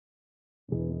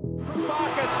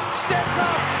Marcus steps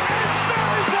up and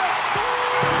buries it.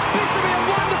 This will be a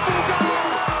wonderful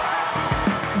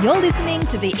goal. You're listening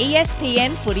to the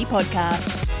ESPN Footy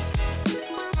Podcast.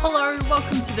 Hello,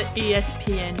 welcome to the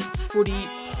ESPN Footy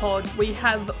Pod. We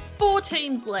have 4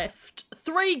 teams left,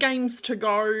 3 games to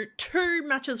go, 2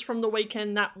 matches from the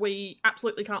weekend that we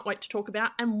absolutely can't wait to talk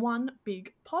about, and 1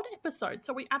 big pod episode.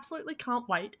 So we absolutely can't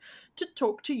wait to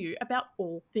talk to you about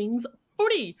all things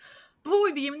footy. Before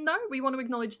we begin, though, we want to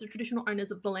acknowledge the traditional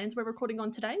owners of the lands we're recording on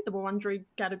today, the Wurundjeri,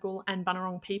 Gadigal and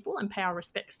Bunurong people, and pay our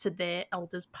respects to their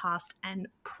elders past and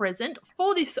present.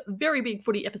 For this very big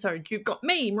footy episode, you've got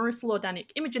me, Marissa Lordanic,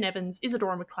 Imogen Evans,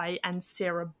 Isadora McClay and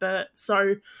Sarah Burt.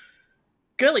 So,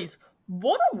 girlies,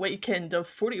 what a weekend of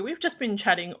footy. We've just been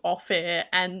chatting off air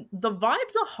and the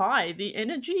vibes are high. The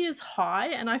energy is high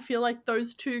and I feel like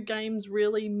those 2 games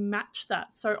really match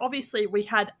that. So, obviously, we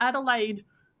had Adelaide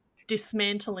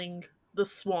dismantling the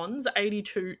Swans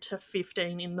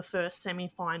 82-15 in the first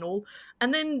semi-final,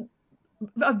 and then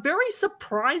a very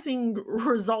surprising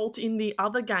result in the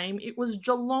other game. It was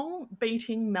Geelong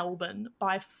beating Melbourne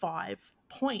by 5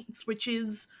 points, which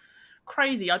is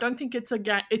crazy. I don't think it's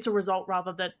a result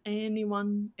rather that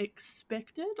anyone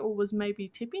expected or was maybe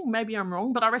tipping. Maybe I'm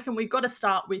wrong, but I reckon we've got to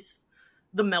start with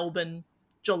the Melbourne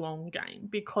Geelong game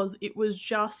because it was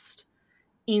just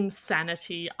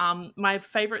insanity. My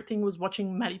favourite thing was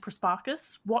watching Maddie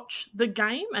Prasparkas watch the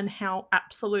game and how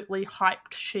absolutely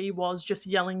hyped she was just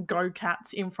yelling "Go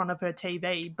Cats" in front of her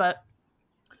TV. But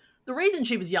the reason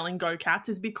she was yelling "Go Cats"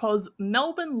 is because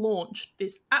Melbourne launched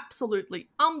this absolutely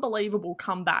unbelievable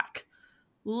comeback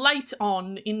late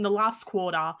on in the last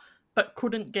quarter but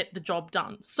couldn't get the job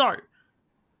done. So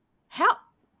how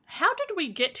did we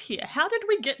get here? How did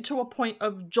we get to a point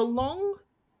of Geelong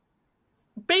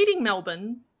beating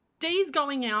Melbourne, Dees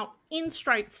going out in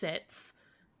straight sets?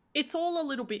 It's all a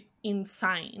little bit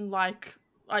insane. Like,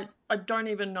 I don't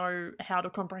even know how to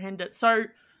comprehend it. So,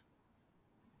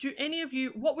 do any of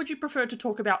you, what would you prefer to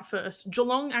talk about first?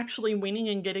 Geelong actually winning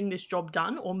and getting this job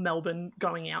done, or Melbourne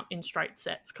going out in straight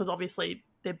sets? Because obviously,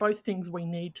 they're both things we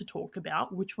need to talk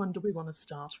about. Which one do we want to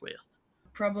start with?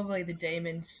 Probably the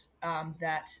Demons,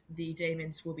 that the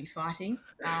Demons will be fighting.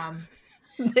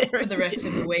 For the rest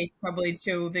of the week, probably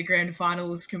till the grand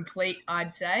final is complete,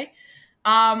 I'd say.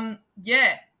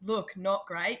 Look, not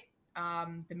great.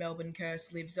 The Melbourne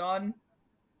curse lives on.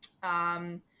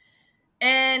 Far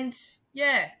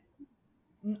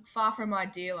from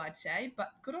ideal, I'd say,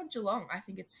 but good on Geelong. I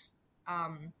think it's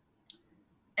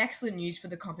excellent news for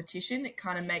the competition. It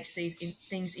kind of makes these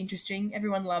things interesting.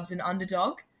 Everyone loves an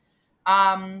underdog.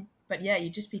 But yeah,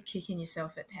 you'd just be kicking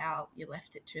yourself at how you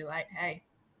left it too late, hey?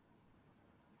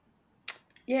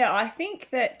 Yeah, I think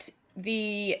that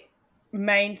the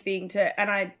main thing and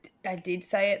I did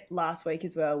say it last week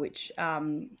as well, which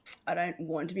I don't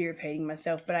want to be repeating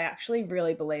myself, but I actually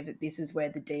really believe that this is where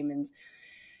the Demons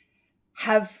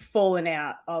have fallen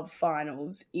out of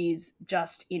finals, is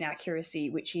just inaccuracy,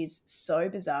 which is so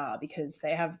bizarre because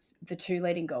they have the 2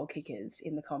 leading goal kickers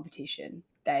in the competition.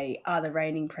 They are the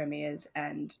reigning premiers,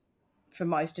 and for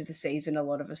most of the season, a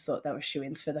lot of us thought they were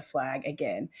shoo-ins for the flag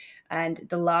again. And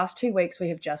the last 2 weeks, we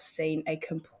have just seen a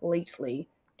completely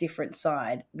different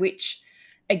side, which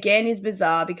again is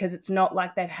bizarre because it's not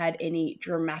like they've had any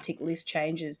dramatic list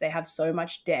changes. They have so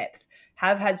much depth,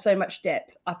 have had so much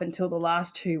depth up until the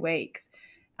last 2 weeks.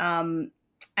 And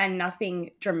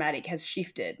nothing dramatic has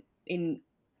shifted in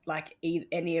like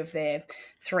any of their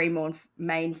 3 more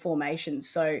main formations.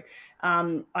 So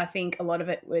I think a lot of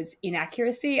it was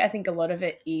inaccuracy. I think a lot of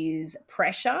it is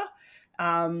pressure.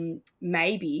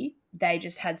 Maybe they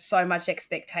just had so much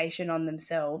expectation on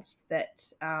themselves that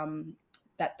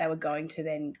that they were going to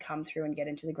then come through and get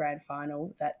into the grand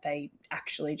final that they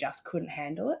actually just couldn't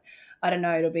handle it. I don't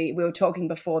know. We were talking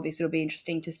before this. It'll be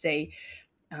interesting to see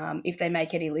if they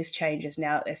make any list changes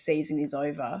now that their season is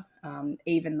over,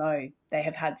 even though they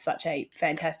have had such a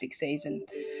fantastic season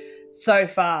so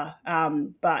far.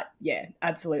 But yeah,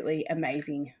 absolutely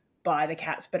amazing by the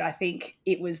Cats. But I think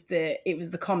it was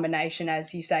the combination,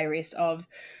 as you say, Riss, of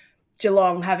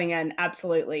Geelong having an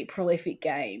absolutely prolific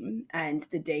game and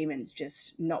the Demons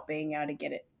just not being able to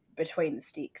get it between the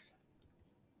sticks.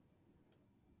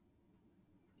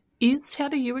 How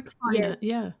do you explain it?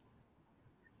 Yeah.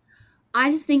 I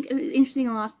just think it's interesting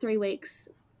in the last 3 weeks,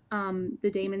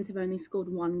 the Demons have only scored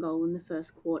 1 goal in the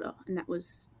first quarter, and that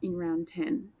was in round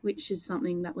 10, which is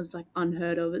something that was like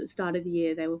unheard of. At the start of the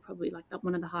year, they were probably like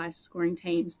one of the highest scoring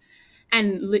teams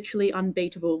and literally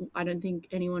unbeatable. I don't think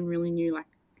anyone really knew like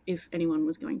if anyone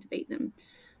was going to beat them.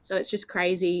 So it's just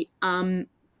crazy. And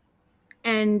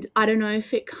I don't know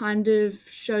if it kind of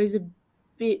shows a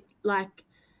bit like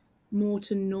more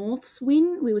to North's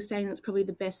win. We were saying that's probably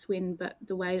the best win, but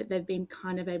the way that they've been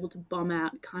kind of able to bomb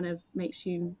out kind of makes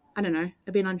you, I don't know,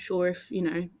 I've been unsure if,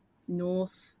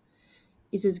 North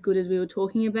is as good as we were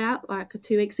talking about like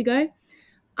 2 weeks ago.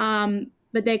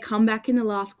 But their comeback in the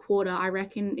last quarter, I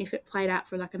reckon if it played out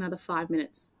for like another 5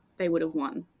 minutes, they would have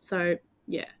won. So,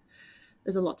 yeah,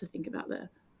 there's a lot to think about there.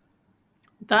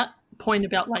 That point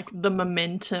about like the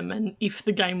momentum and if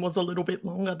the game was a little bit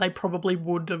longer, they probably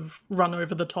would have run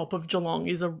over the top of Geelong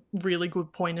is a really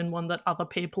good point and one that other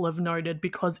people have noted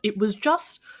because it was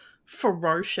just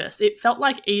ferocious. It felt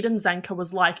like Eden Zanker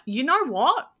was like, you know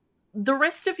what? The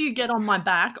rest of you get on my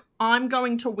back. I'm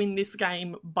going to win this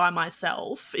game by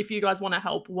myself. If you guys want to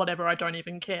help, whatever, I don't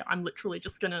even care. I'm literally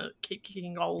just going to keep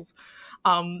kicking goals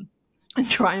and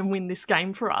try and win this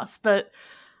game for us. But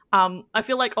I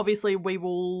feel like obviously we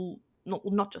will,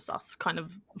 not just us, kind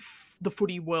of the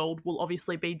footy world will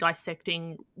obviously be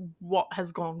dissecting what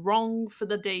has gone wrong for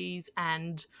the Dees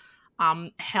and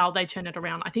how they turn it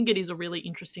around. I think it is a really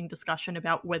interesting discussion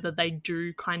about whether they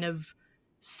do kind of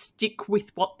stick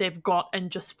with what they've got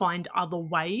and just find other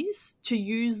ways to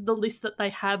use the list that they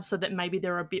have so that maybe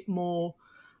they're a bit more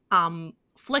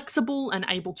flexible and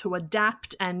able to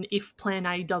adapt, and if plan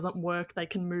A doesn't work they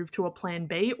can move to a plan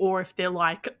B, or if they're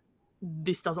like,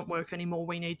 this doesn't work anymore,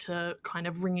 we need to kind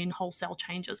of ring in wholesale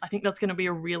changes. I think that's going to be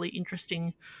a really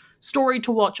interesting story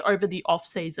to watch over the off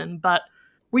season, but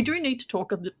we do need to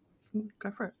talk of the go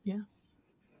for it. Yeah.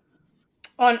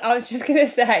 I was just going to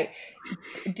say,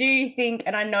 do you think,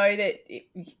 and I know that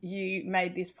you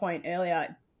made this point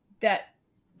earlier, that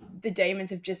the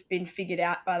Demons have just been figured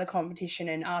out by the competition,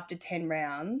 and after 10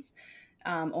 rounds,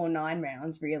 or 9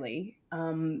 rounds really,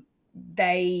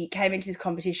 they came into this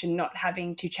competition not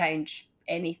having to change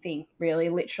anything really.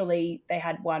 Literally, they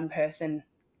had one person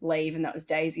leave, and that was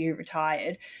Daisy, who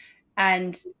retired.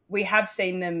 And we have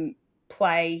seen them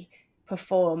play,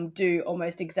 perform, do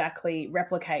almost exactly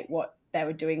replicate what they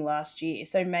were doing last year.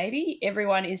 So maybe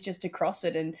everyone is just across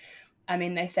it. And I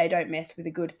mean, they say don't mess with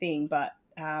a good thing, but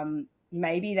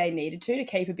maybe they needed to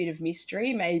keep a bit of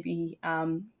mystery. Maybe,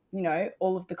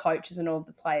 all of the coaches and all of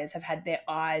the players have had their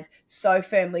eyes so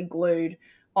firmly glued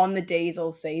on the D's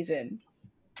all season.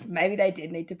 Maybe they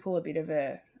did need to pull a bit of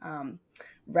a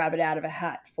rabbit out of a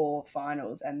hat for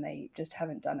finals, and they just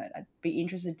haven't done it. I'd be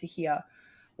interested to hear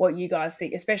what you guys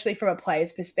think, especially from a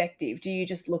player's perspective. Do you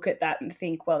just look at that and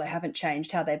think, well, they haven't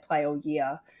changed how they play all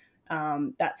year,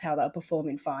 that's how they'll perform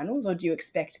in finals, or do you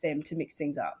expect them to mix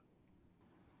things up?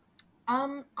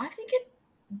 I think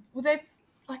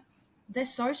they're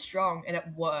so strong and it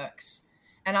works.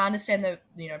 And I understand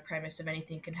the premise of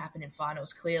anything can happen in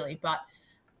finals clearly, but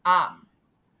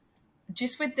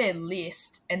just with their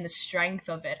list and the strength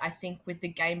of it, I think with the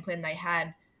game plan they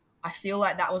had, I feel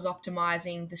like that was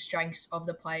optimizing the strengths of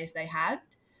the players they had.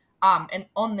 And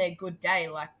on their good day,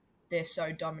 like, they're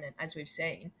so dominant as we've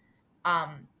seen.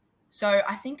 So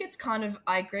I think it's kind of,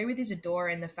 I agree with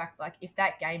Isadora in the fact, like, if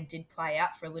that game did play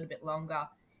out for a little bit longer,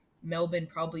 Melbourne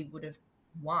probably would have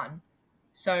won.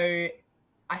 So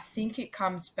I think it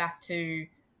comes back to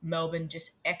Melbourne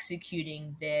just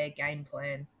executing their game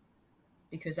plan,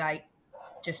 because I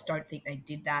just don't think they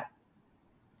did that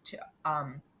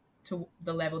to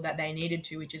the level that they needed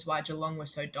to, which is why Geelong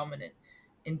was so dominant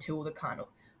until the kind of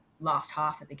last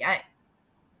half of the game.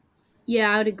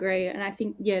 Yeah, I would agree. And I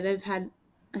think,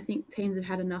 I think teams have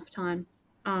had enough time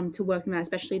to work them out,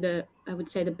 especially I would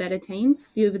say the better teams. A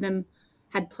few of them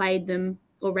had played them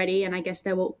already, and I guess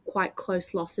they were quite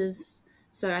close losses.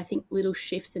 So I think little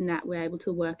shifts in that we're able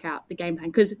to work out the game plan,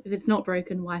 because if it's not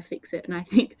broken, why fix it? And I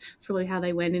think that's probably how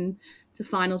they went into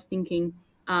finals thinking.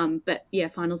 But yeah,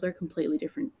 finals are a completely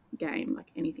different game. Like,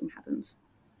 anything happens.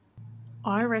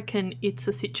 I reckon it's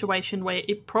a situation where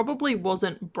it probably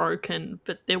wasn't broken,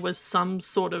 but there was some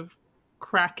sort of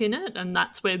crack in it, and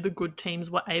that's where the good teams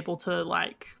were able to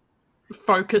like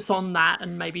focus on that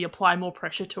and maybe apply more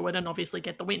pressure to it and obviously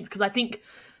get the wins. Because I think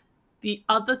the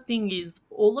other thing is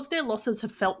all of their losses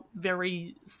have felt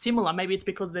very similar. Maybe it's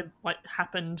because they've like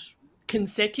happened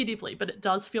consecutively, but it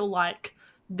does feel like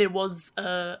there was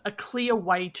a clear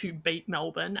way to beat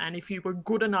Melbourne, and if you were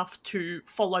good enough to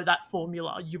follow that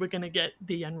formula, you were going to get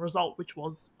the end result, which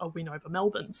was a win over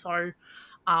Melbourne. So,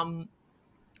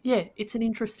 yeah, it's an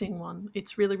interesting one.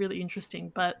 It's really, really interesting.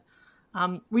 But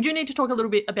we do need to talk a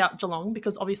little bit about Geelong,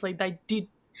 because obviously they did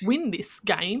win this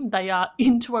game. They are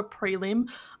into a prelim.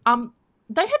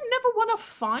 They had never won a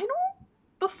final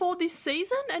before this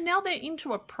season, and now they're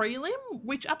into a prelim,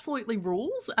 which absolutely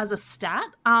rules as a stat.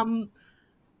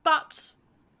 But,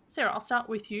 Sarah, I'll start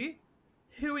with you.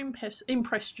 Who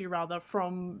impressed you, rather,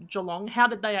 from Geelong? How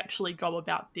did they actually go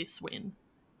about this win?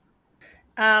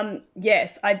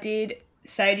 Yes, I did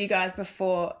say to you guys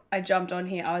before I jumped on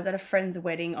here, I was at a friend's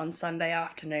wedding on Sunday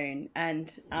afternoon,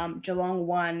 and Geelong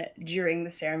won during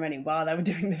the ceremony while they were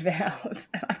doing the vows,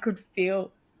 and I could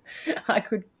feel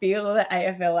the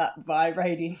AFL app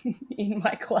vibrating in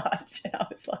my clutch, and I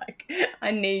was like, I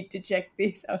need to check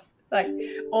this. I was like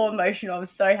all emotional. I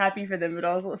was so happy for them, but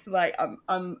I was also like,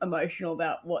 I'm emotional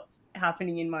about what's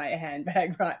happening in my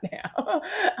handbag right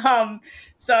now.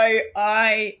 So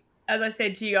as I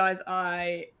said to you guys,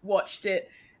 I watched it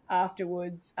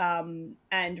afterwards and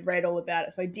read all about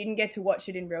it. So I didn't get to watch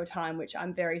it in real time, which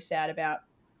I'm very sad about.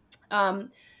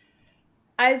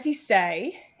 As you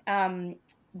say,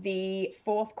 the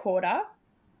fourth quarter,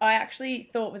 I actually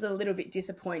thought was a little bit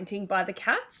disappointing by the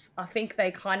Cats. I think they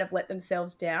kind of let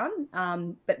themselves down,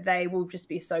 but they will just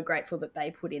be so grateful that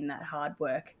they put in that hard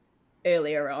work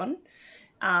earlier on.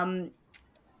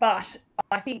 But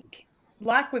I think,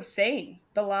 like we've seen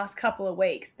the last couple of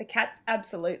weeks, the Cats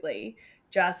absolutely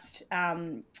just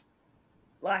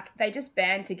like they just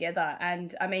band together.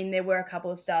 And I mean, there were a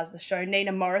couple of stars of the show.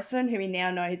 Nina Morrison, who we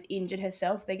now know has injured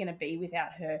herself, they're going to be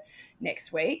without her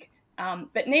next week.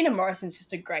 But Nina Morrison's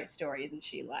just a great story, isn't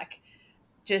she? Like,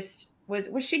 just was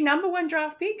she number one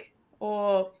draft pick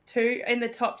or two in the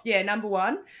top? Yeah, number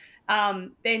one.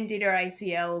 Then did her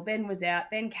ACL, then was out,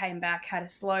 then came back, had a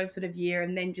slow sort of year,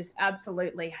 and then just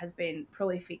absolutely has been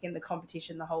prolific in the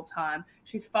competition the whole time.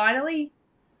 She's finally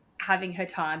having her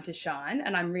time to shine,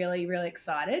 and I'm really, really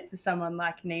excited for someone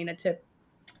like Nina to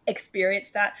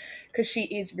experience that, because she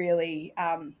is really,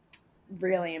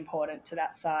 really important to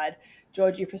that side.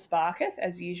 Georgia Prasparkas,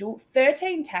 as usual,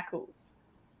 13 tackles.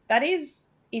 That is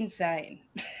insane.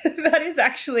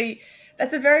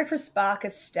 That's a very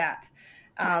Prasparkas stat.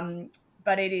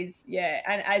 But it is, yeah.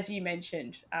 And as you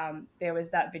mentioned, there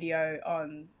was that video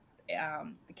on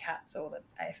the Cats or the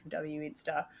AFLW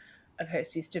Insta of her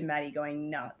sister Maddie going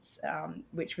nuts,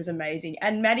 which was amazing.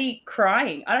 And Maddie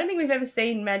crying. I don't think we've ever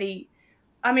seen Maddie.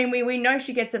 I mean, we know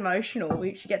she gets emotional.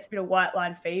 She gets a bit of white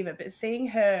line fever, but seeing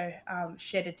her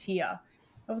shed a tear,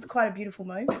 that was quite a beautiful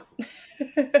moment.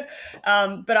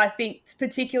 But I think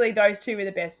particularly those two were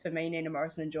the best for me, Nina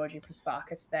Morrison and Georgie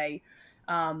Prasparkas. They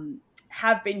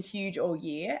have been huge all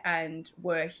year and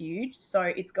were huge. So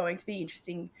it's going to be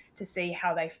interesting to see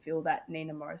how they fill that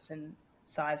Nina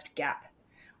Morrison-sized gap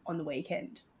on the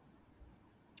weekend.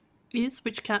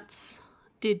 Which Cats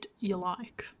did you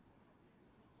like?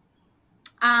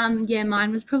 Yeah,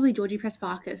 mine was probably Georgie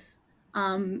Prasparkas.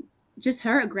 Just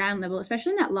her at ground level,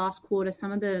 especially in that last quarter,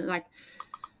 some of the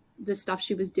stuff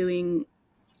she was doing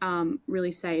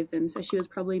really saved them. So she was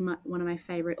probably one of my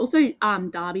favourite. Also,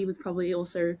 Darby was probably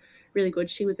also really good.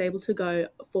 She was able to go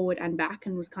forward and back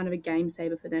and was kind of a game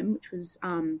saver for them, which was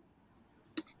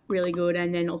really good.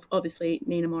 And then obviously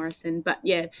Nina Morrison. But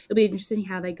yeah, it'll be interesting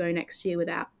how they go next year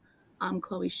without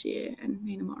Chloe Shear and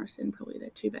Nina Morrison, probably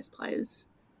their two best players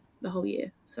the whole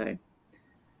year. So,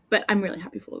 but I'm really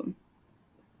happy for them.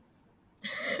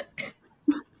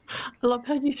 I love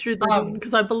how you threw the one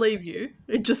because I believe you.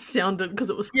 It just sounded because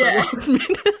it was so Yeah. last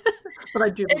minute. But I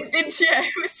do.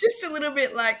 It was just a little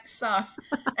bit like sus.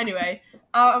 Anyway,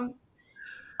 I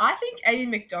think Aiden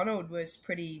McDonald was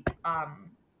pretty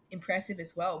impressive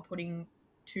as well, putting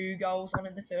 2 goals on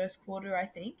in the first quarter, I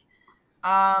think.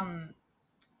 And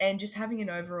just having an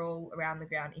overall around the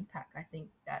ground impact. I think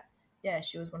that, yeah,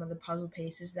 she was one of the puzzle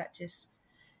pieces that just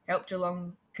helped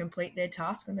Geelong complete their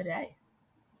task on the day.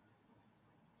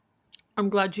 I'm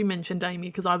glad you mentioned Amy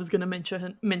because I was going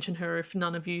to mention her if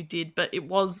none of you did, but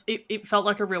it felt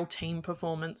like a real team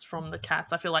performance from the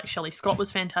Cats. I feel like Shelley Scott was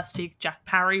fantastic, Jack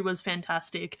Parry was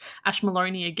fantastic, Ash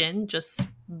Maloney again, just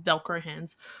Velcro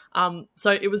hands.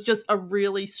 So it was just a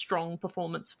really strong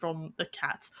performance from the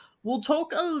Cats. We'll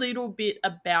talk a little bit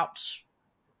about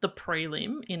the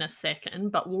prelim in a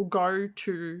second, but we'll go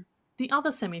to the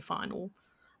other semi-final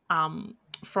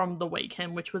from the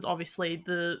weekend, which was obviously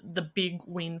the big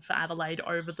win for Adelaide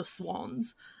over the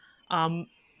Swans.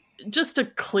 Just a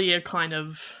clear kind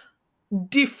of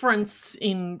difference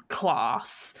in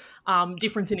class,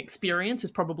 difference in experience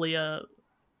is probably a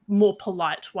more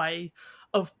polite way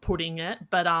of putting it.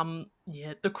 But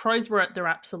yeah, the Crows were at their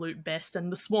absolute best,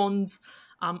 and the Swans,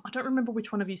 I don't remember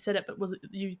which one of you said it, but was it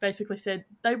you basically said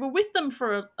they were with them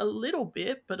for a little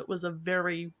bit, but it was a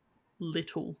very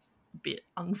little bit,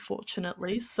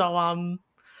 unfortunately. So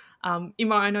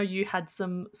Ima, I know you had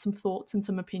some thoughts and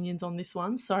some opinions on this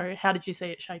one. So how did you see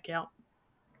it shake out?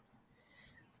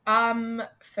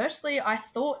 Firstly, I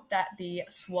thought that the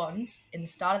Swans in the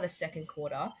start of the second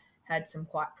quarter had some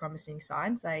quite promising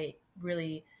signs. They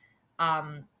really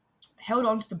held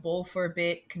on to the ball for a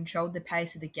bit, controlled the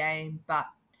pace of the game, but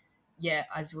yeah,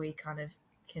 as we kind of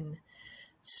can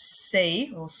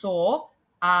see or saw,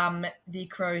 the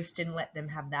Crows didn't let them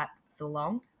have that for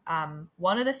long.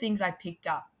 One of the things I picked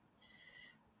up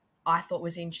I thought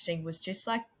was interesting was just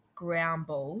like ground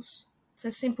balls. It's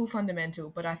a simple fundamental,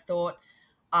 but I thought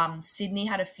Sydney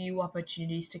had a few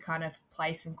opportunities to kind of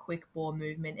play some quick ball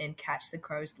movement and catch the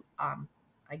Crows,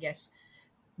 I guess,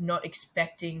 not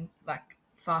expecting like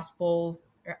fast ball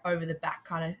over the back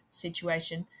kind of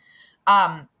situation.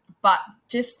 But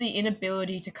just the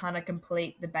inability to kind of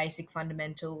complete the basic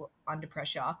fundamental under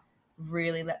pressure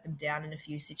really let them down in a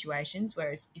few situations.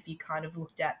 Whereas if you kind of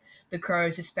looked at the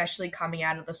Crows, especially coming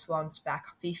out of the Swans back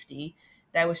 50,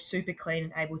 they were super clean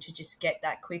and able to just get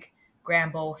that quick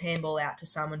ground ball, handball out to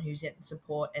someone who's in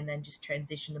support and then just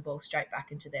transition the ball straight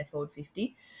back into their forward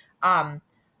 50.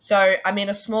 So, I mean,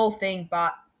 a small thing,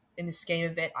 but in the scheme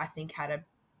of it, I think had a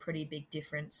pretty big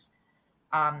difference.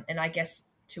 And I guess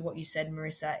to what you said,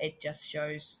 Marissa, it just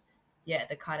shows, yeah,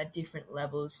 the kind of different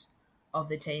levels of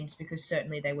the teams, because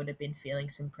certainly they would have been feeling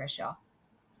some pressure.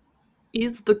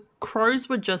 Is the Crows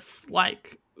were just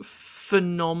like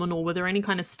phenomenal. Were there any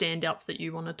kind of standouts that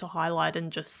you wanted to highlight and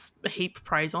just heap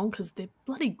praise on? Because they're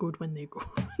bloody good when they're good.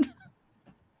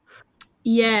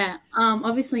 Yeah,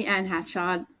 obviously Anne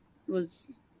Hatchard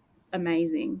was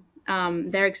amazing.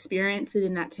 Their experience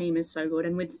within that team is so good,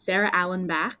 and with Sarah Allen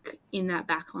back in that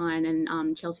back line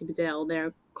and Chelsea Bedell,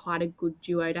 they're quite a good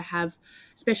duo to have,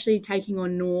 especially taking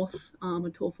on North, a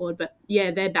tall forward. But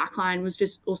yeah, their back line was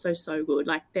just also so good.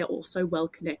 Like, they're all so well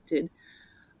connected.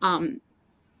 And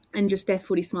just their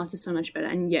footy smarts are so much better.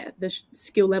 And yeah, the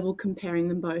skill level comparing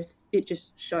them both, it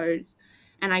just showed.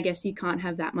 And I guess you can't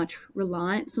have that much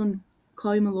reliance on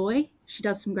Chloe Malloy. She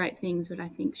does some great things, but I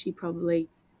think she probably,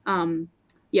 I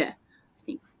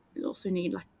think they also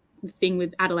need, like, the thing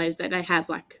with Adelaide is that they have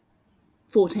like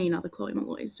 14 other Chloe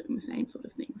Malloys doing the same sort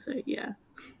of thing. So yeah.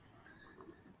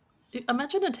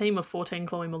 Imagine a team of 14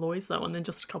 Chloe Malloys though, and then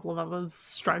just a couple of others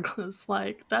stragglers.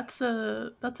 Like that's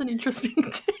an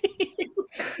interesting team.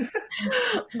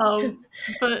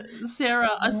 But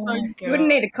Sarah, I suppose You wouldn't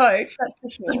need a coach, that's for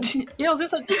sure. yeah, I was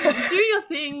gonna say, do your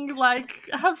thing, like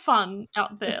have fun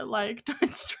out there, like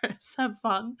don't stress, have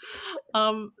fun.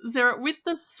 Sarah, with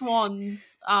the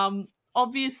Swans,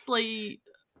 obviously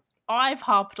I've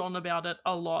harped on about it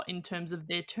a lot in terms of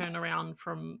their turnaround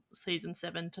from season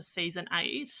 7 to season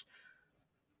 8.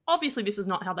 Obviously, this is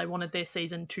not how they wanted their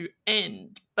season to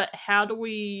end, but how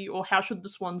should the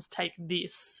Swans take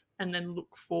this and then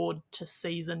look forward to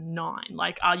season 9?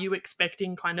 Like, are you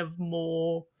expecting kind of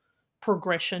more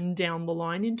progression down the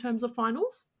line in terms of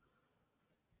finals?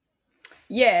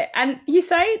 Yeah, and you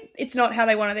say it's not how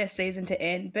they wanted their season to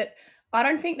end, but I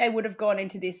don't think they would have gone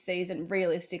into this season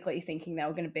realistically thinking they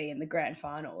were going to be in the grand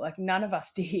final. Like, none of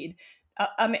us did.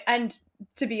 And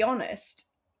to be honest,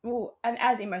 well, and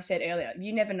as Imo said earlier,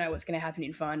 you never know what's going to happen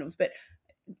in finals, but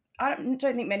I don't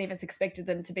think many of us expected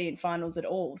them to be in finals at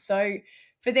all. So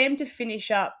for them to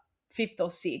finish up 5th or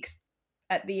 6th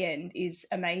at the end is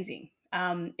amazing.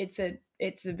 It's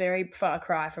a very far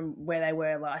cry from where they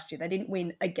were last year. They didn't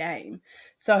win a game.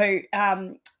 So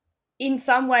in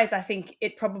some ways, I think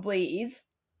it probably is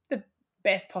the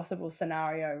best possible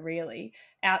scenario, really,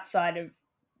 outside of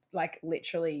like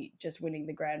literally just winning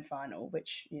the grand final,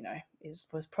 which, you know,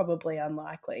 was probably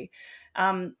unlikely.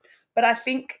 But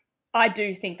I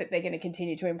do think that they're going to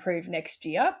continue to improve next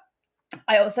year.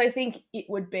 I also think it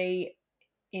would be,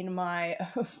 in my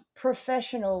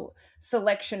professional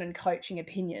selection and coaching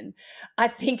opinion, I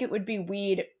think it would be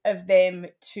weird of them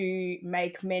to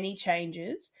make many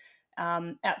changes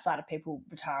outside of people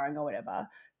retiring or whatever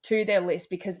to their list,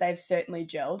 because they've certainly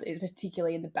gelled,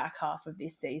 particularly in the back half of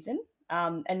this season.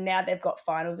 And now they've got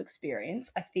finals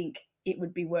experience. I think it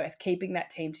would be worth keeping that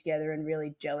team together and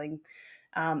really gelling,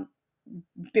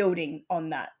 building on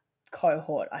that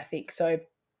cohort, I think. So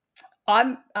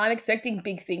I'm expecting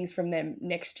big things from them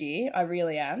next year. I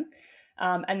really am.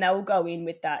 And they will go in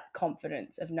with that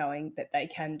confidence of knowing that they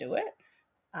can do it.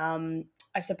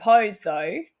 I suppose,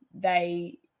 though,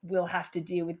 they will have to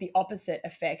deal with the opposite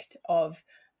effect of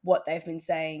what they've been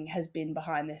saying has been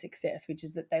behind their success, which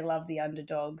is that they love the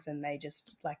underdogs and they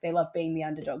love being the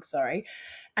underdog,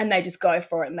 and they just go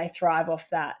for it and they thrive off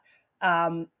that.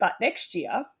 But next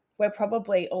year, we're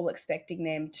probably all expecting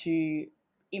them to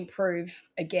improve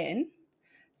again.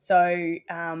 So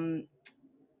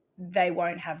they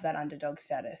won't have that underdog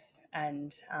status,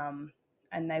 and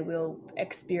they will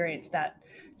experience that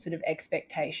sort of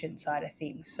expectation side of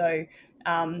things. So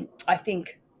I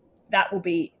think that will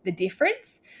be the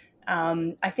difference.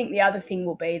 I think the other thing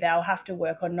will be they'll have to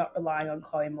work on not relying on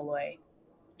Chloe Malloy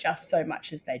just so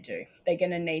much as they do. They're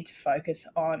going to need to focus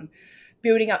on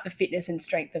building up the fitness and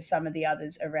strength of some of the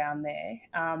others around there,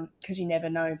 because you never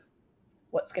know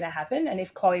what's going to happen. And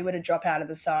if Chloe were to drop out of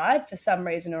the side for some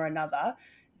reason or another,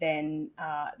 then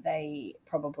they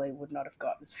probably would not have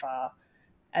got as far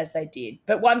as they did.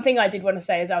 But one thing I did want to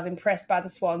say is I was impressed by the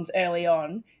Swans early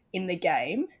on in the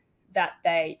game, that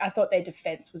I thought their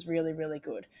defence was really, really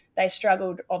good. They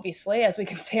struggled, obviously, as we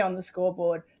can see on the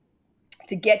scoreboard,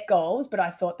 to get goals, but I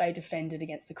thought they defended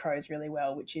against the Crows really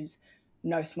well, which is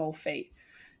no small feat.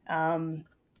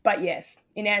 But yes,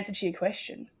 in answer to your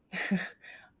question,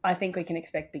 I think we can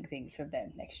expect big things from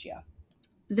them next year.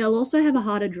 They'll also have a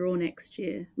harder draw next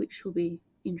year, which will be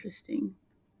interesting.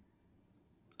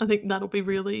 I think that'll be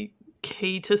really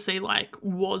key to see, like,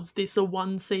 was this a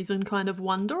one season kind of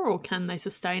wonder or can they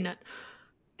sustain it?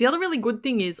 The other really good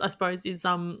thing is, I suppose, is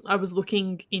I was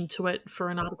looking into it for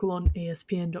an article on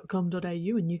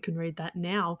espn.com.au, and you can read that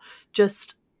now.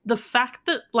 Just the fact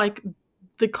that, like,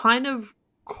 the kind of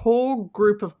core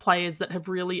group of players that have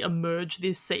really emerged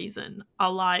this season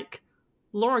are like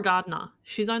Laura Gardner,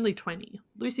 she's only 20.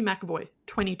 Lucy McAvoy,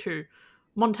 22.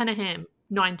 Montana Ham,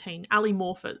 19. Ali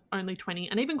Morfitt, only 20.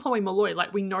 And even Chloe Malloy,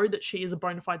 like, we know that she is a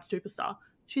bona fide superstar.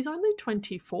 She's only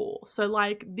 24. So,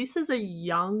 like, this is a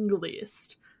young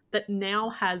list that now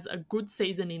has a good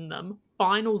season in them,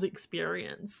 finals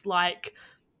experience. Like,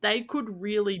 they could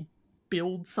really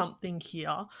build something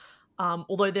here.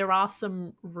 Although there are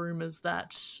some rumours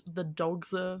that the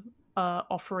Dogs are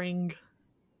offering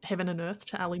heaven and earth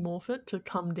to Ali Morfitt to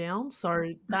come down.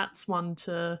 So that's one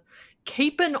to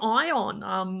keep an eye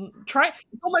on.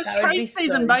 It's almost trade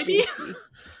season, baby.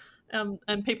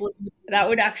 And people, that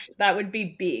would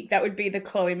be big. That would be the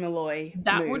Chloe Malloy.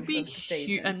 That would be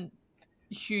huge, and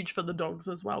huge for the Dogs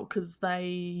as well, because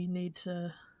they need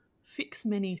to fix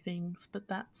many things. But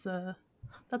that's a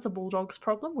Bulldogs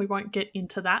problem. We won't get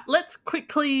into that. Let's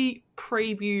quickly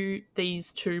preview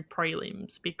these two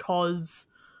prelims because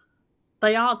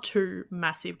they are two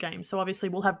massive games. So obviously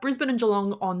we'll have Brisbane and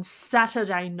Geelong on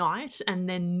Saturday night and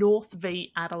then North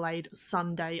v Adelaide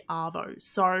Sunday arvo.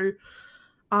 So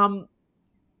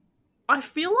I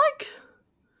feel like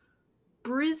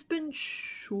Brisbane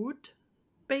should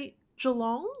beat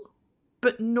Geelong,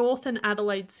 but North and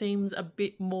Adelaide seems a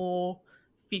bit more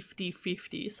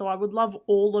 50-50. So I would love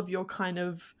all of your kind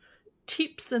of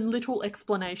tips and little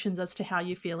explanations as to how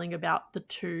you're feeling about the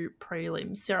two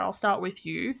prelims. Sarah, I'll start with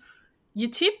you. Your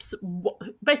tips,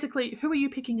 basically, who are you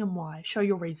picking and why? Show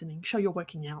your reasoning. Show your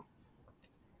working out.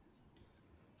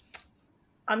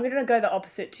 I'm going to go the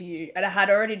opposite to you, and I had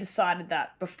already decided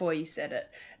that before you said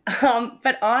it.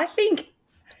 But I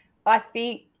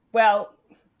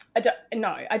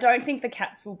don't think the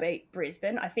Cats will beat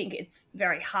Brisbane. I think it's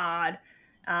very hard.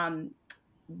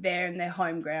 They're in their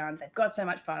home ground. They've got so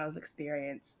much finals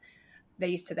experience. They're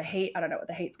used to the heat. I don't know what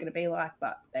the heat's going to be like,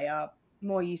 but they are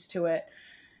more used to it.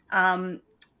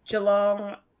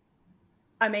 Geelong,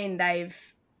 I mean,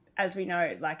 as we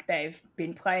know, like, they've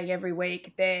been playing every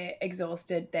week. They're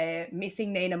exhausted. They're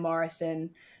missing Nina Morrison.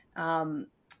 I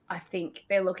think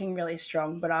they're looking really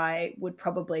strong, but I would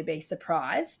probably be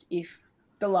surprised if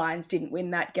the Lions didn't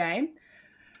win that game.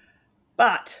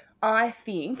 But I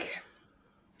think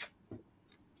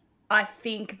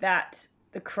that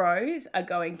the Crows are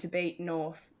going to beat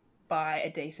North by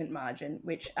a decent margin,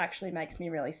 which actually makes me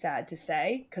really sad to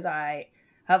say because I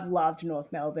have loved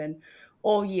North Melbourne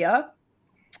all year.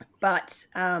 But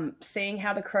seeing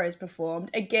how the Crows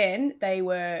performed, again, they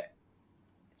were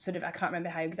sort of, I can't remember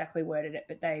how you exactly worded it,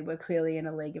 but they were clearly in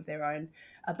a league of their own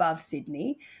above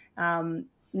Sydney.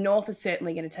 North is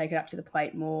certainly going to take it up to the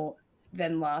plate more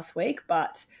than last week,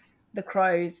 but the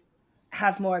Crows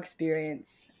have more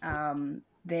experience.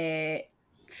 They're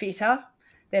fitter.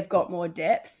 They've got more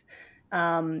depth.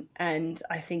 And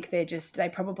I think they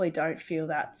probably don't feel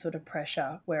that sort of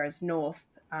pressure, whereas North,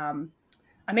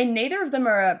 I mean, neither of them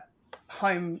are a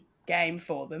home game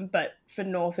for them, but for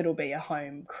North it'll be a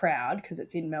home crowd because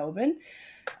it's in Melbourne.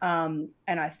 And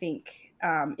I think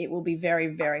it will be very,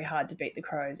 very hard to beat the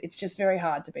Crows. It's just very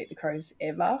hard to beat the Crows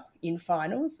ever in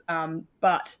finals.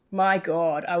 But my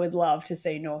God, I would love to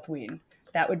see North win.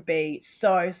 That would be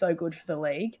so, so good for the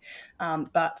league.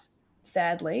 But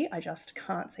sadly, I just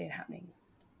can't see it happening.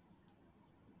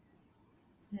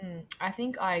 I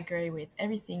think I agree with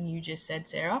everything you just said,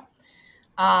 Sarah.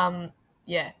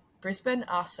 Yeah, Brisbane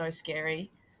are so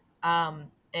scary.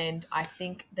 And I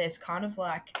think there's kind of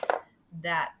like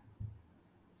that,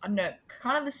 I don't know,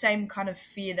 kind of the same kind of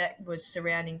fear that was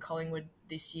surrounding Collingwood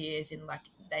this year, as in, like,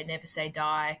 they never say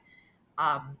die.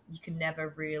 You can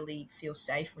never really feel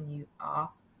safe when you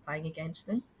are playing against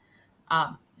them.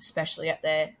 especially at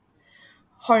their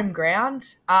home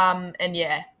ground. And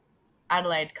yeah,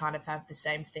 Adelaide kind of have the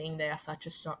same thing. They are such a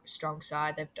strong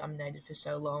side. They've dominated for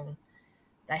so long.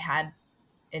 They had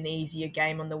an easier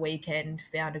game on the weekend,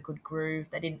 found a good groove.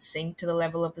 They didn't sink to the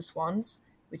level of the Swans,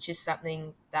 which is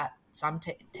something that some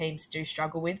teams do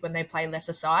struggle with when they play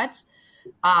lesser sides.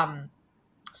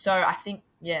 So I think,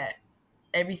 yeah,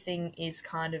 everything is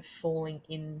kind of falling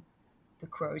in the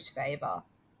Crows' favour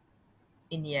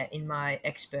in my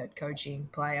expert coaching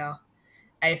player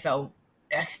AFL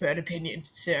expert opinion.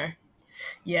 So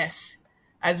yes,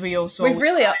 as we all saw, We've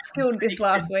really upskilled this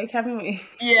last week, haven't we?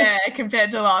 Yeah,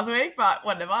 compared to last week, but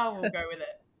whatever, we'll go with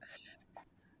it.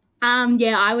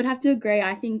 Yeah, I would have to agree.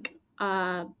 I think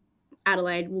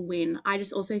Adelaide will win. I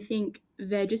just also think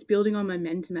they're just building on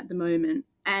momentum at the moment,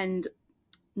 and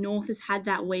North has had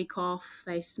that week off.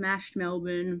 They smashed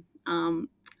Melbourne. I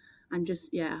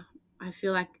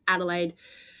feel like Adelaide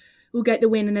will get the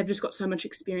win, and they've just got so much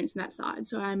experience in that side.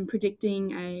 So I'm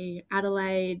predicting a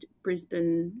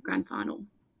Adelaide-Brisbane grand final.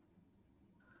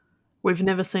 We've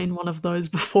never seen one of those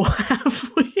before,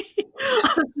 have we?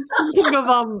 I was just thinking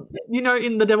of,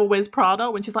 in The Devil Wears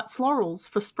Prada, when she's like, florals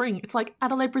for spring. It's like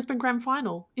Adelaide-Brisbane grand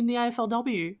final in the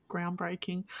AFLW.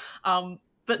 Groundbreaking.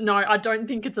 But no, I don't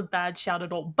think it's a bad shout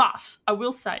at all. But I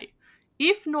will say,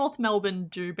 if North Melbourne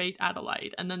do beat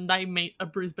Adelaide and then they meet a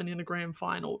Brisbane in a grand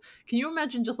final, can you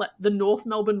imagine just like the North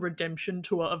Melbourne redemption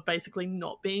tour of basically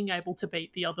not being able to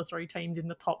beat the other three teams in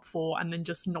the top four and then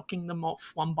just knocking them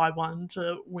off one by one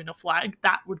to win a flag?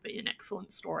 That would be an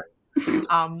excellent story.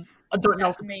 I don't know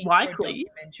if it's likely.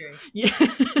 Yeah.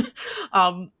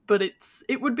 But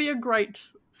it would be a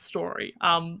great story.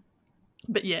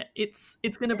 But yeah, it's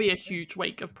going to be a huge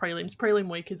week of prelims. Prelim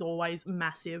week is always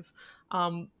massive.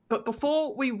 But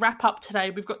before we wrap up today,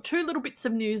 we've got two little bits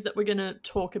of news that we're going to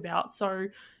talk about. So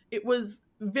it was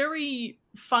very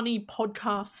funny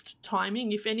podcast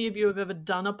timing. If any of you have ever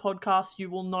done a podcast, you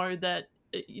will know that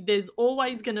there's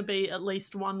always going to be at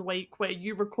least 1 week where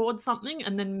you record something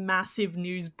and then massive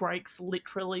news breaks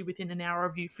literally within an hour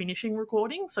of you finishing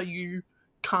recording. So you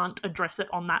can't address it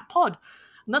on that pod.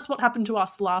 And that's what happened to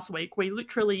us last week. We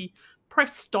literally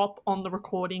pressed stop on the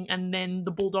recording and then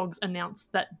the Bulldogs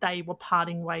announced that they were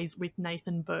parting ways with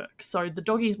Nathan Burke. So the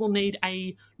Doggies will need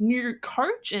a new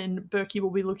coach and Burkey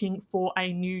will be looking for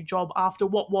a new job after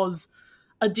what was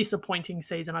a disappointing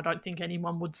season. I don't think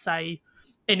anyone would say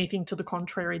anything to the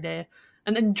contrary there.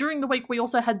 And then during the week, we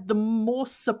also had the more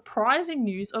surprising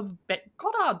news of Beck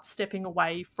Goddard stepping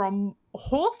away from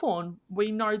Hawthorn.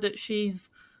 We know that she's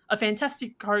a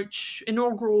fantastic coach,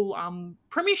 inaugural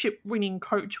premiership-winning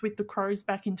coach with the Crows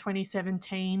back in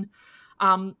 2017.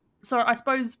 So I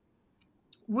suppose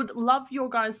would love your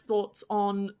guys' thoughts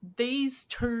on these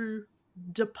two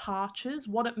departures,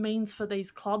 what it means for these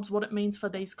clubs, what it means for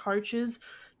these coaches.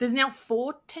 There's now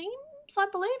 4 teams, I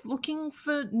believe, looking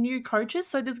for new coaches.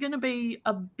 So there's going to be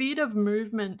a bit of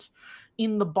movement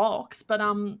in the box. But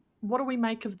what do we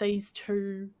make of these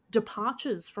two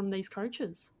departures from these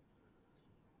coaches?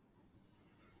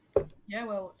 Yeah,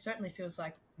 well, it certainly feels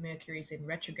like Mercury's in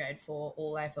retrograde for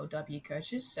all AFLW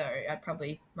coaches. So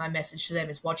my message to them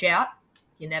is watch out.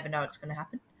 You never know what's going to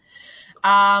happen.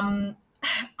 I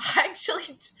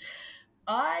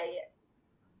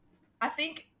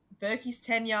think Berkey's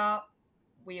tenure,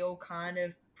 we all kind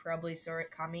of probably saw it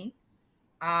coming.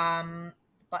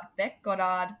 But Beck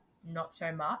Goddard, not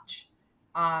so much.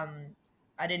 I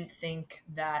didn't think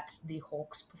that the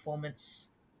Hawks'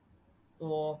 performance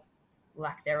or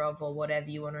lack thereof or whatever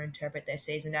you want to interpret their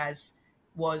season as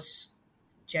was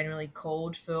generally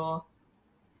called for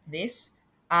this.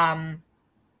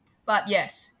 But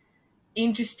yes,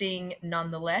 interesting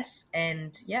nonetheless.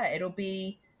 And yeah, it'll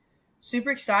be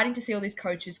super exciting to see all these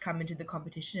coaches come into the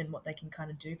competition and what they can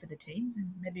kind of do for the teams.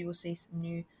 And maybe we'll see some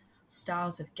new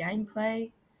styles of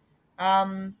gameplay.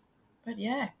 But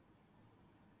yeah,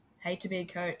 hate to be a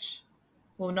coach.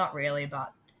 Well, not really,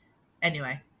 but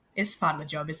anyway, it's part of the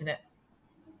job, isn't it?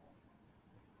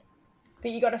 But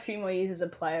you got a few more years as a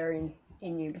player in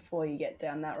you before you get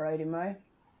down that road, Imo.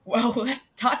 Well,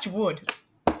 touch wood.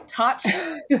 Touch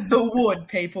the wood,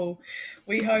 people.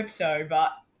 We hope so, but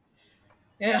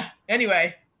yeah.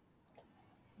 Anyway.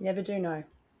 You never do know.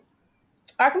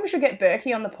 I reckon we should get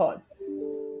Berkey on the pod.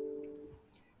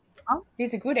 Oh.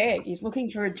 He's a good egg. He's looking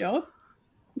for a job.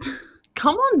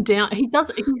 Come on down. He's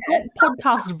got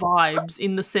podcast vibes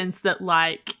in the sense that,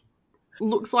 like,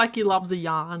 looks like he loves a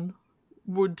yarn,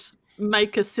 would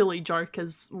make a silly joke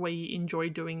as we enjoy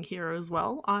doing here as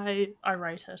well. I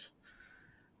rate it.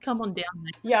 Come on down,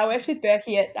 mate. Yeah, I worked with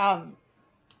Berkey at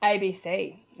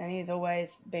ABC and he's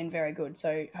always been very good.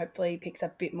 So hopefully he picks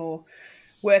up a bit more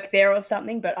work there or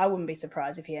something, but I wouldn't be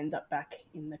surprised if he ends up back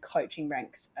in the coaching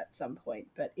ranks at some point.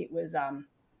 But it was,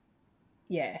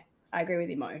 yeah, I agree with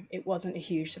you, Mo. It wasn't a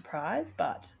huge surprise,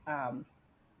 but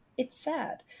it's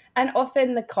sad. And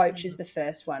often the coach is the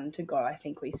first one to go. I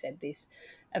think we said this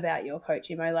about your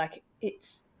coach, Mo. Like,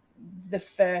 it's the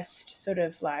first sort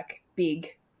of like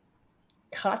big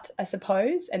cut, I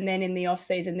suppose. And then in the off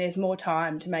season, there's more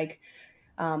time to make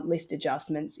list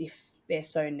adjustments if they're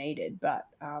so needed. But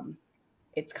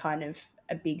it's kind of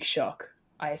a big shock,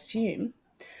 I assume,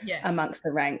 amongst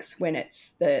the ranks when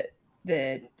it's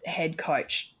the head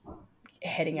coach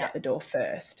heading out the door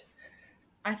first.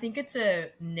 I think it's a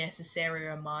necessary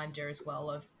reminder as well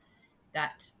of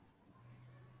that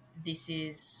this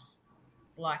is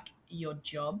like your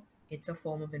job. It's a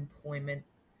form of employment.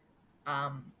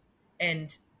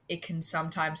 And it can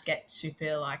sometimes get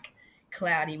super like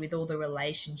cloudy with all the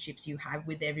relationships you have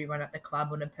with everyone at the club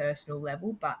on a personal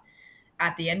level. But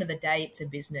at the end of the day, it's a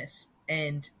business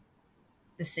and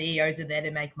the CEOs are there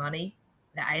to make money.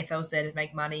 The AFL's there to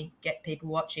make money, get people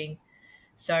watching.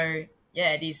 So,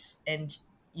 yeah, it is. And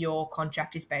your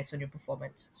contract is based on your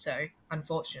performance. So,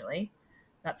 unfortunately,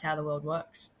 that's how the world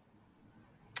works.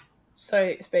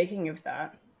 So, speaking of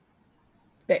that,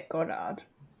 Beck Goddard,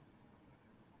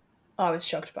 I was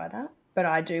shocked by that. But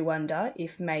I do wonder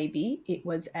if maybe it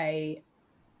was a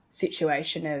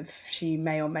situation of she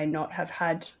may or may not have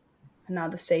had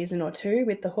another season or two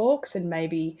with the Hawks, and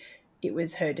maybe it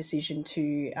was her decision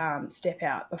to step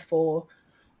out before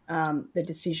the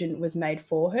decision was made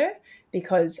for her.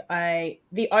 Because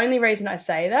the only reason I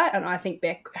say that, and I think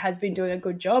Beck has been doing a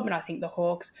good job, and I think the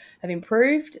Hawks have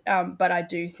improved, but I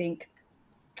do think,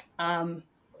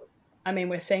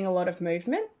 we're seeing a lot of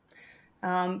movement,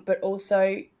 but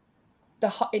also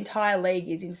the entire league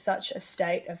is in such a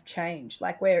state of change.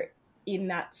 Like, we're in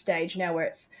that stage now where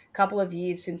it's a couple of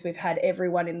years since we've had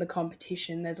everyone in the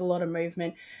competition. There's a lot of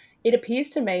movement. It appears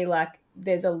to me like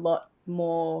there's a lot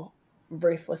more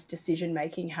ruthless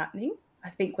decision-making happening. I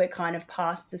think we're kind of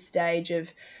past the stage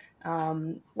of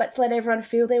let's let everyone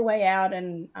feel their way out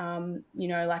and,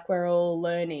 like we're all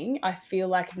learning. I feel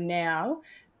like now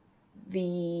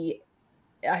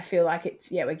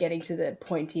it's, we're getting to the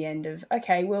pointy end of,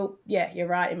 okay, well, yeah, you're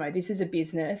right, Imo, this is a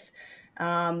business.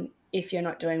 If you're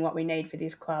not doing what we need for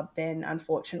this club, then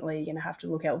unfortunately you're going to have to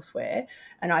look elsewhere.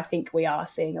 And I think we are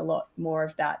seeing a lot more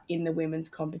of that in the women's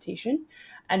competition.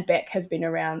 And Beck has been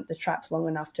around the traps long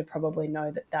enough to probably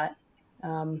know that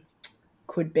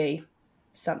could be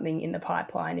something in the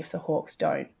pipeline if the Hawks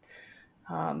don't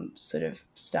sort of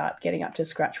start getting up to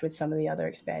scratch with some of the other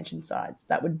expansion sides.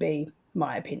 That would be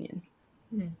my opinion.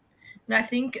 And I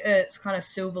think it's kind of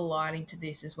silver lining to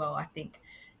this as well. I think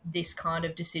this kind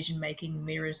of decision-making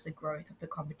mirrors the growth of the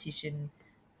competition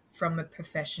from a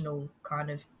professional kind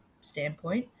of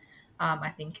standpoint. I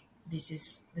think this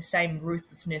is the same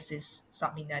ruthlessness is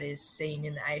something that is seen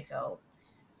in the AFL.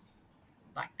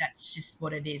 Like, that's just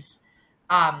what it is.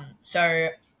 So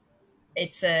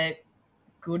it's a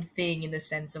good thing in the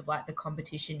sense of like the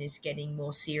competition is getting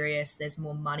more serious. There's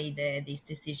more money there. These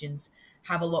decisions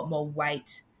have a lot more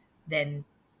weight than,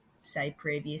 say,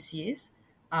 previous years.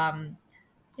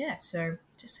 So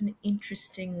just an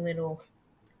interesting little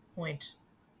point.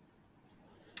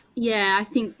 Yeah, I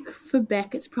think for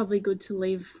Beck, it's probably good to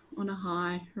leave on a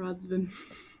high rather than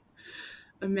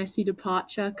a messy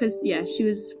departure because, she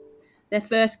was their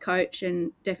first coach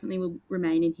and definitely will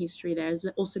remain in history there as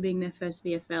also being their first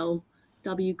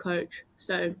VFLW coach.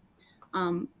 So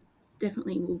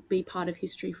definitely will be part of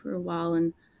history for a while.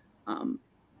 And,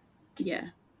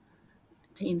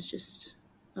 teams just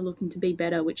are looking to be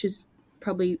better, which is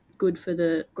probably good for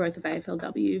the growth of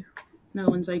AFLW. No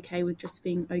one's okay with just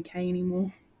being okay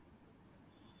anymore.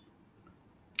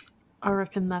 I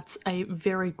reckon that's a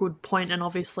very good point, and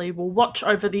obviously we'll watch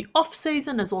over the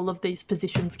off-season as all of these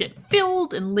positions get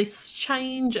filled and lists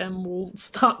change, and we'll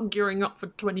start gearing up for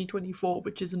 2024,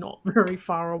 which is not very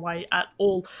far away at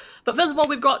all. But first of all,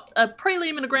 we've got a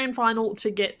prelim and a grand final to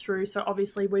get through, so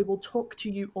obviously we will talk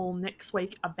to you all next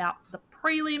week about the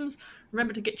prelims.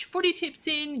 Remember to get your footy tips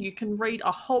in. You can read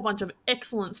a whole bunch of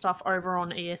excellent stuff over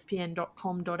on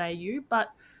espn.com.au,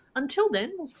 but until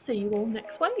then, we'll see you all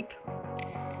next week.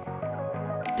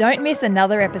 Don't miss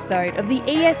another episode of the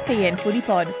ESPN Footy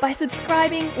Pod by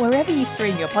subscribing wherever you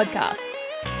stream your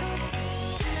podcasts.